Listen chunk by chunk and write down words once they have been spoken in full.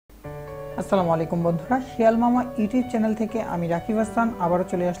আসসালামু আলাইকুম বন্ধুরা, শিয়াল মামা ইউটিউব চ্যানেল থেকে আমি রাকিব হাসান আবারও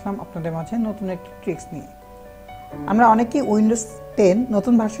চলে আসলাম আপনাদের মাঝে নতুন একটি ট্রিক্স নিয়ে। আমরা অনেকেই উইন্ডোজ 10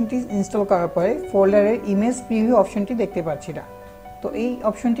 নতুন ভার্সনটি ইনস্টল করার পরে ফোল্ডারের ইমেজ প্রিভিউ অপশনটি দেখতে পাচ্ছি না। তো এই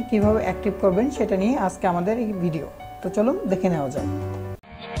অপশনটি কিভাবে অ্যাক্টিভ করবেন সেটা নিয়ে আজকে আমাদের এই ভিডিও। তো চলুন দেখে নেওয়া যাক।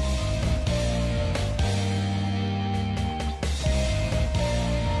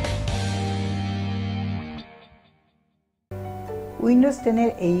 উইন্ডোজ 10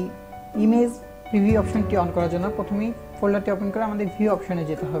 এর এই ইমেজ প্রিভিউ অপশনটি অন করার জন্য প্রথমেই ফোল্ডারটি ওপেন করে আমাদের ভিউ অপশনে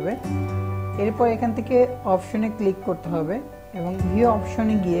যেতে হবে। এরপর এখান থেকে অপশনে ক্লিক করতে হবে এবং ভিউ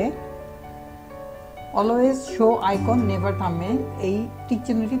অপশনে গিয়ে always show icon never thumbnail এই টিক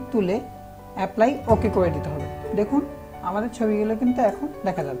চিহ্নটি তুলে অ্যাপ্লাই ওকে করে দিতে হবে। দেখুন আমাদের ছবিগুলো কিন্তু এখন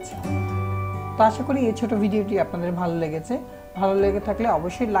দেখা যাচ্ছে। তো আশা করি এই ছোট ভিডিওটি আপনাদের ভালো লেগেছে। ভালো লেগে থাকলে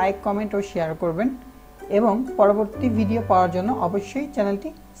অবশ্যই লাইক, কমেন্ট ও শেয়ার করবেন এবং পরবর্তী ভিডিও পাওয়ার জন্য অবশ্যই চ্যানেলটি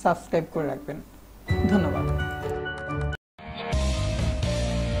সাবস্ক্রাইব করে রাখবেন। ধন্যবাদ।